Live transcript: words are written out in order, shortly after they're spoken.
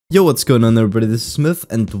Yo, what's going on everybody, this is Smith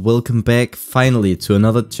and welcome back finally to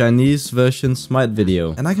another Chinese version Smite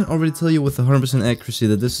video. And I can already tell you with 100% accuracy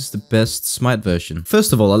that this is the best Smite version.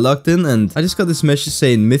 First of all, I logged in and I just got this message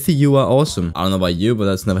saying, Mythy, you are awesome. I don't know about you, but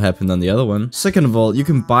that's never happened on the other one. Second of all, you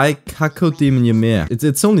can buy Kako Demon Ymir.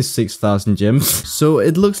 It's only 6,000 gems. So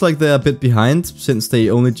it looks like they're a bit behind since they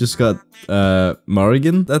only just got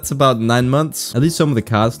Morrigan. That's about 9 months. At least some of the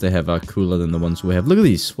cards they have are cooler than the ones we have. Look at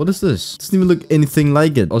these. What is this? Doesn't even look anything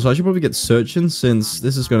like it. Also, I should probably get searching since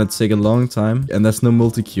this is gonna take a long time and there's no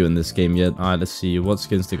multi-queue in this game yet. Alright, let's see what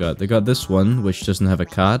skins they got. They got this one, which doesn't have a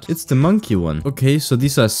card. It's the monkey one. Okay, so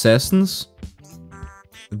these are assassins.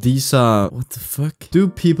 These are... what the fuck? Do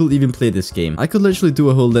people even play this game? I could literally do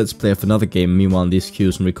a whole let's play of another game meanwhile in these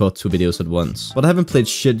queues and record 2 videos at once. But I haven't played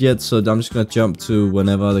shit yet, so I'm just gonna jump to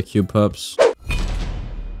whenever the queue pops.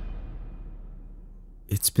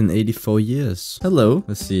 It's been 84 years. Hello.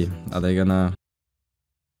 Let's see. Are they gonna...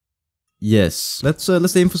 Yes.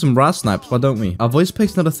 Let's aim for some RAS snipes, why don't we? Are voice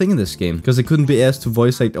packs not a thing in this game? Because they couldn't be asked to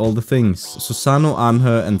voice act all the things. Susano,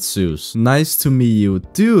 Anher, and Zeus. Nice to meet you.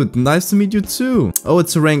 Dude, nice to meet you too. Oh,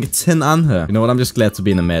 it's a rank 10 Anher. You know what, I'm just glad to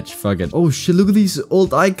be in a match. Fuck it. Oh shit, look at these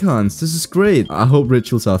old icons. This is great. I hope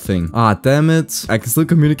rituals are a thing. Ah, damn it. I can still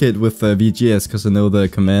communicate with VGS because I know the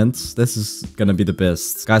commands. This is gonna be the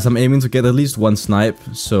best. Guys, I'm aiming to get at least 1 snipe.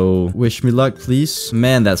 So, wish me luck, please.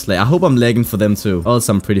 Man, that's lag. I hope I'm lagging for them too. Else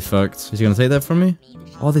I'm pretty fucked. Is he gonna take that from me?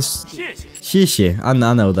 Oh, this... Shishi. I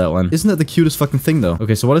know that one. Isn't that the cutest fucking thing, though?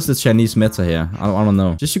 Okay, so what is the Chinese meta here? I don't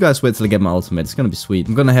know. Just you guys wait till I get my ultimate. It's gonna be sweet.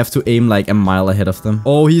 I'm gonna have to aim like a mile ahead of them.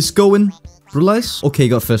 Oh, he's going. Realize? Okay,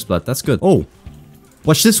 got first blood. That's good. Oh.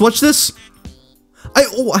 Watch this, watch this.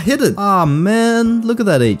 I hit it. Ah, man. Look at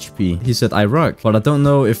that HP. He said I rock. But I don't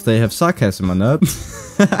know if they have sarcasm or not.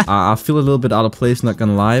 I feel a little bit out of place, not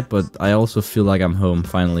gonna lie, but I also feel like I'm home,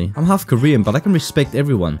 finally. I'm half Korean, but I can respect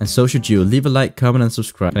everyone. And so should you. Leave a like, comment, and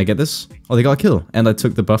subscribe. Can I get this? Oh, they got a kill. And I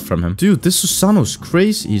took the buff from him. Dude, this Susano's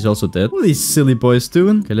crazy. He's also dead. What are these silly boys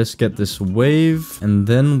doing? Okay, let's get this wave. And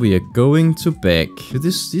then we are going to back. Dude,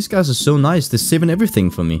 these guys are so nice. They're saving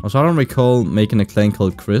everything for me. Also, I don't recall making a clan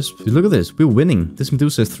called Crisp. Dude, look at this. We're winning. This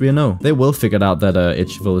Medusa is 3-0. They well figured out that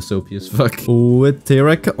Ichival is OP as fuck. Oh,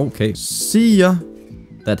 okay. See ya.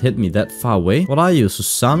 That hit me that far away. What are you,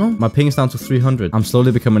 Susano? My ping is down to 300. I'm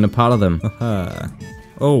slowly becoming a part of them.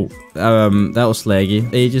 Oh, that was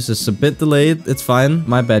laggy. Aegis is a bit delayed. It's fine.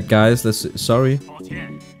 My bad, guys. Sorry.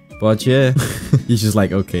 But yeah. He's just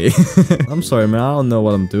like, okay. I'm sorry, man. I don't know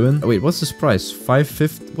what I'm doing. Oh, wait, what's this price?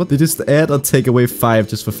 550? What? They just add or take away 5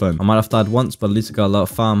 just for fun. I might have died once, but at least I got a lot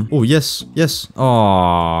of farm. Oh, yes. Yes.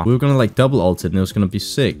 Aww. We were gonna like double ult it and it was gonna be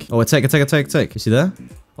sick. Oh, attack. You see that?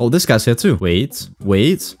 Oh, this guy's here too. Wait.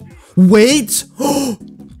 Dude,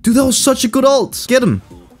 that was such a good ult. Get him.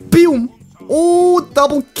 Boom. Oh,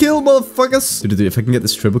 double kill, motherfuckers. Dude, if I can get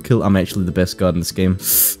this triple kill, I'm actually the best god in this game.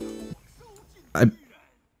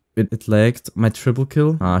 It lagged. My triple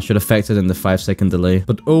kill. I should have factored in the 5-second delay.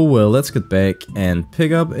 But oh well, let's get back and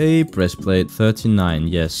pick up a breastplate. 39,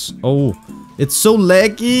 yes. Oh, it's so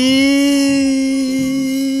laggy.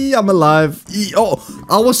 I'm alive. Oh,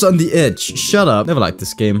 I was on the edge. Shut up. Never liked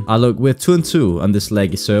this game. Look, we're 2-2 on this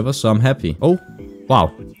laggy server, so I'm happy. Oh,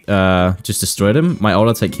 wow. Just destroyed him. My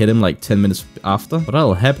auto attack hit him like 10 minutes after, but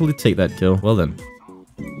I'll happily take that kill. Well then.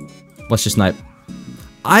 Watch your snipe.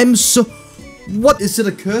 I'm so... What? Is it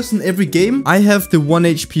a curse in every game? I have the 1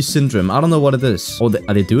 HP syndrome. I don't know what it is. Oh,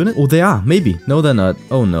 are they doing it? Oh, they are. Maybe. No, they're not.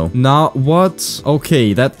 Oh, no. Now, what?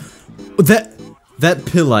 Okay, that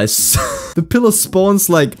pillar is... The pillar spawns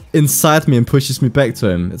like inside me and pushes me back to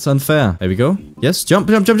him. It's unfair. There we go. Yes, jump.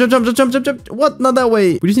 What? Not that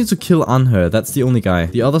way. We just need to kill Anher. That's the only guy.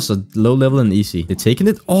 The others are low level and easy. They're taking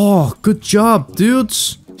it. Oh, good job,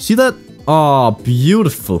 dudes. See that? Oh,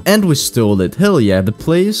 beautiful. And we stole it. Hell yeah, the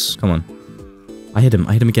place. Come on. I hit him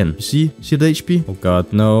again. You see? See the HP? Oh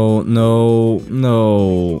god, no.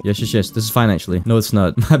 Yes. This is fine actually. No, it's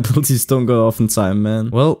not. My abilities don't go off in time,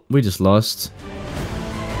 man. Well, we just lost.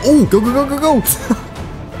 Oh, go.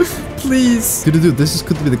 Please. Dude, this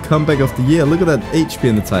could be the comeback of the year. Look at that HP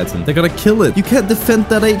in the Titan. They're gonna kill it. You can't defend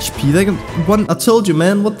that HP. They're gonna... I told you,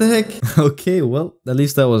 man. What the heck? Okay, well, at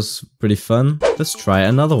least that was pretty fun. Let's try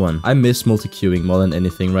another one. I miss multi-queuing more than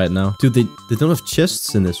anything right now. Dude, they don't have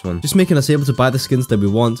chests in this one. Just making us able to buy the skins that we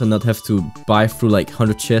want and not have to buy through like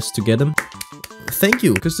 100 chests to get them. Thank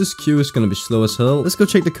you, because this queue is gonna be slow as hell. Let's go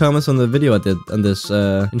check the comments on the video I did on this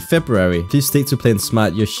in February. Please stick to playing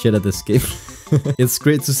Smite. You're shit at this game. It's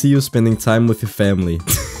great to see you spending time with your family.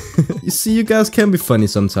 You see, you guys can be funny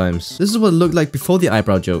sometimes. This is what it looked like before the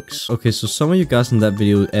eyebrow jokes. Okay, so some of you guys in that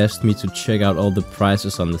video asked me to check out all the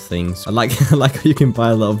prices on the things. I like how you can buy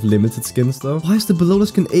a lot of limited skins though. Why is the below the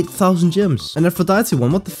skin 8,000 gems? An Aphrodite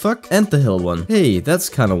one, what the fuck? And the Hell one. Hey, that's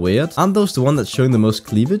kind of weird. Aren't those the one that's showing the most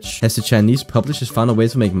cleavage? Has the Chinese publishers found a way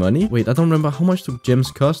to make money? Wait, I don't remember how much do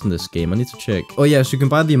gems cost in this game. I need to check. Oh yeah, so you can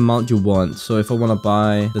buy the amount you want. So if I want to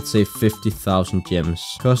buy, let's say 50,000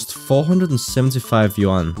 gems, cost 475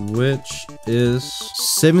 yuan, which is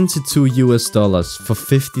 72 US dollars for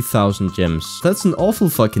 50,000 gems. That's an awful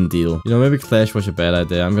fucking deal. You know, maybe Clash was a bad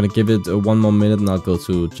idea. I'm gonna give it one more minute and I'll go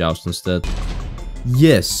to Joust instead.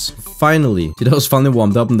 Yes, finally. Dude, I was finally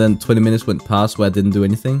warmed up and then 20 minutes went past where I didn't do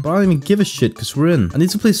anything. But I don't even give a shit because we're in. I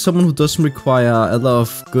need to play someone who doesn't require a lot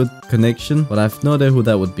of good connection, but I have no idea who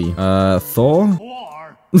that would be. Thor?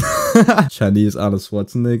 Chinese Arnold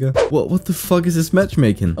Schwarzenegger. What the fuck is this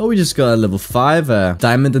matchmaking? Oh, we just got a level 5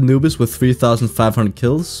 Diamond Anubis with 3,500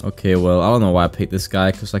 kills. Okay, well, I don't know why I picked this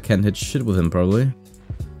guy because I can't hit shit with him probably.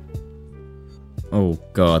 Oh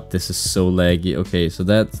god, this is so laggy. Okay, so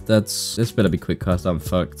this better be quick cast. I'm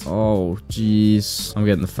fucked. Oh jeez, I'm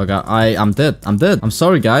getting the fuck out. I'm dead. I'm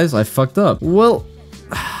sorry guys, I fucked up. Well,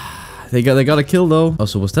 they got a kill though.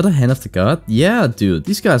 Also, was that a hand of the god? Yeah, dude,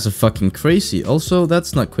 these guys are fucking crazy. Also,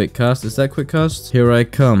 that's not quick cast. Is that quick cast? Here I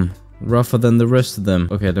come, rougher than the rest of them.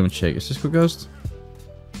 Okay, let me check. Is this quick cast?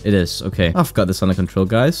 It is. Okay, I've got this under control,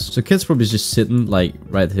 guys. So kid's probably just sitting like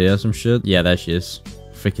right here or some shit. Yeah, there she is.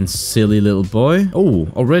 Freaking silly little boy. Oh,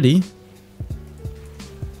 already?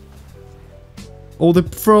 Oh, the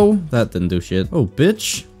throw. That didn't do shit. Oh,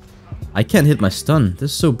 bitch. I can't hit my stun.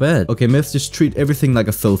 This is so bad. Okay, Myth, just treat everything like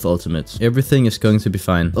a Thoth ultimate. Everything is going to be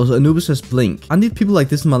fine. Also, Anubis has blink. I need people like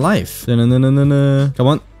this in my life. Come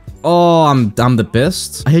on. Oh, I'm the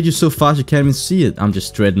best. I hit you so fast you can't even see it. I'm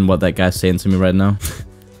just dreading what that guy's saying to me right now.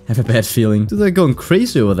 I have a bad feeling. Dude, they're going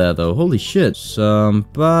crazy over there though. Holy shit.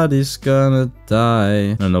 Somebody's gonna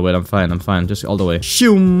die. No, wait, I'm fine. Just all the way.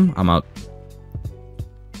 Shoom! I'm out.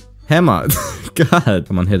 Hammer. God.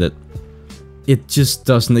 Come on, hit it. It just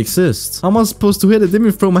doesn't exist. How am I supposed to hit it? Didn't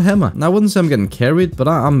even throw my hammer. Now, I wouldn't say I'm getting carried, but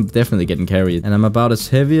I'm definitely getting carried. And I'm about as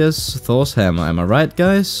heavy as Thor's hammer. Am I right,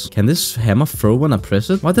 guys? Can this hammer throw when I press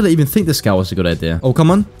it? Why did I even think this guy was a good idea? Oh,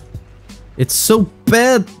 come on. It's so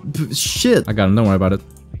bad. Shit. I got him. Don't worry about it.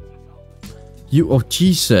 Oh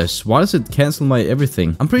Jesus, why does it cancel my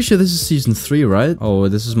everything? I'm pretty sure this is season 3, right? Oh,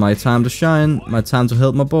 this is my time to shine. My time to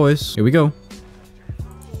help my boys. Here we go.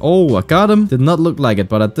 Oh, I got him. Did not look like it,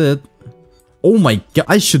 but I did. Oh my god,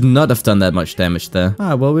 I should not have done that much damage there.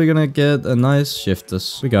 Ah, well, we're gonna get a nice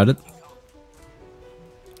shifters. We got it.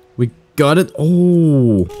 We got it.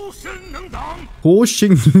 Oh.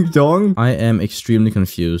 Dong. I am extremely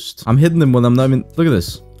confused. I'm hitting them when I'm not even... Look at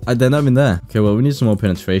this. They're not even there. Okay, well, we need some more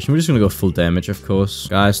penetration. We're just gonna go full damage, of course.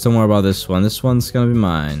 Guys, don't worry about this one. This one's gonna be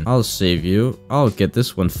mine. I'll save you. I'll get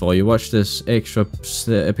this one for you. Watch this extra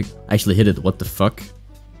epic... I actually hit it. What the fuck?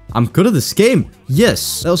 I'm good at this game.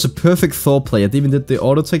 Yes. That was a perfect Thor play. It even did the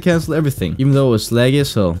auto-take cancel, everything. Even though it was laggy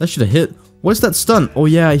as hell. That should have hit. What's that stun? Oh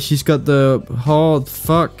yeah, she's got the hard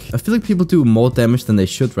fuck. I feel like people do more damage than they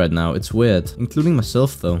should right now. It's weird. Including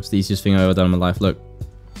myself, though. It's the easiest thing I've ever done in my life. Look.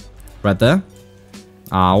 Right there.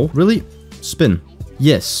 Ow. Really? Spin.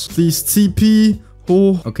 Yes. Please TP.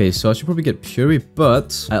 Oh. Okay, so I should probably get Fury,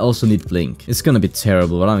 but I also need Blink. It's gonna be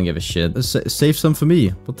terrible, but I don't give a shit. Save some for me.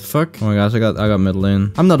 What the fuck? Oh my gosh, I got middle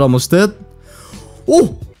lane. I'm not almost dead.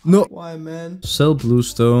 Oh! No. Why, man? Sell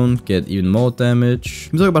Bluestone, get even more damage.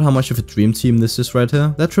 Can we talk about how much of a dream team this is right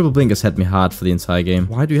here? That triple blink has had me hard for the entire game.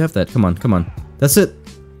 Why do you have that? Come on, come on. That's it.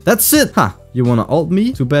 That's it! Ha! You wanna ult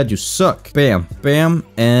me? Too bad you suck. Bam, bam,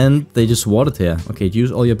 and they just warded here. Okay,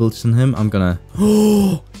 use all your abilities on him. I'm gonna...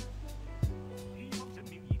 Oh!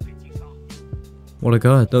 What a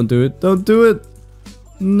god. Don't do it. Don't do it!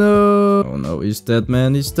 No! Oh no, he's dead,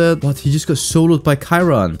 man. He's dead. What? He just got soloed by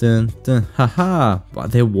Chiron. Dun, dun, haha.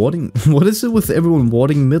 What? They're warding... What is it with everyone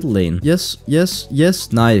warding middle lane? Yes, yes,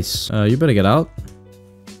 yes. Nice. You better get out.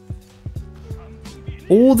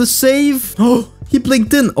 Oh, the save! Oh! He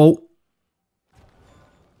blinked in. Oh.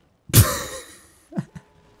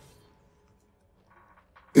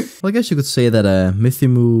 Well, I guess you could say that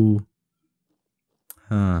MythyMoo...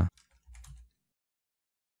 Huh.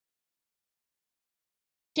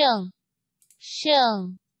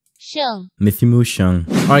 MythyMoo Sheng.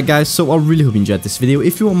 Alright guys, so I really hope you enjoyed this video.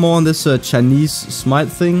 If you want more on this Chinese Smite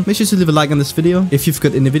thing, make sure to leave a like on this video. If you've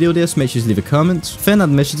got any video ideas, make sure to leave a comment. Fan art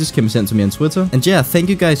messages can be sent to me on Twitter. And yeah, thank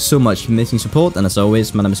you guys so much for amazing support. And as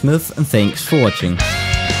always, my name is Myth, and thanks for watching.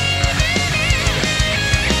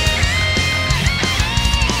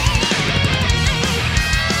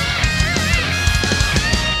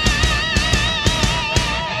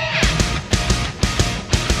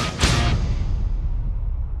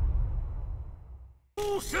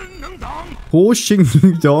 Ho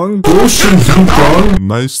Xing Dong. Ho Xing Dong.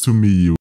 Nice to meet you.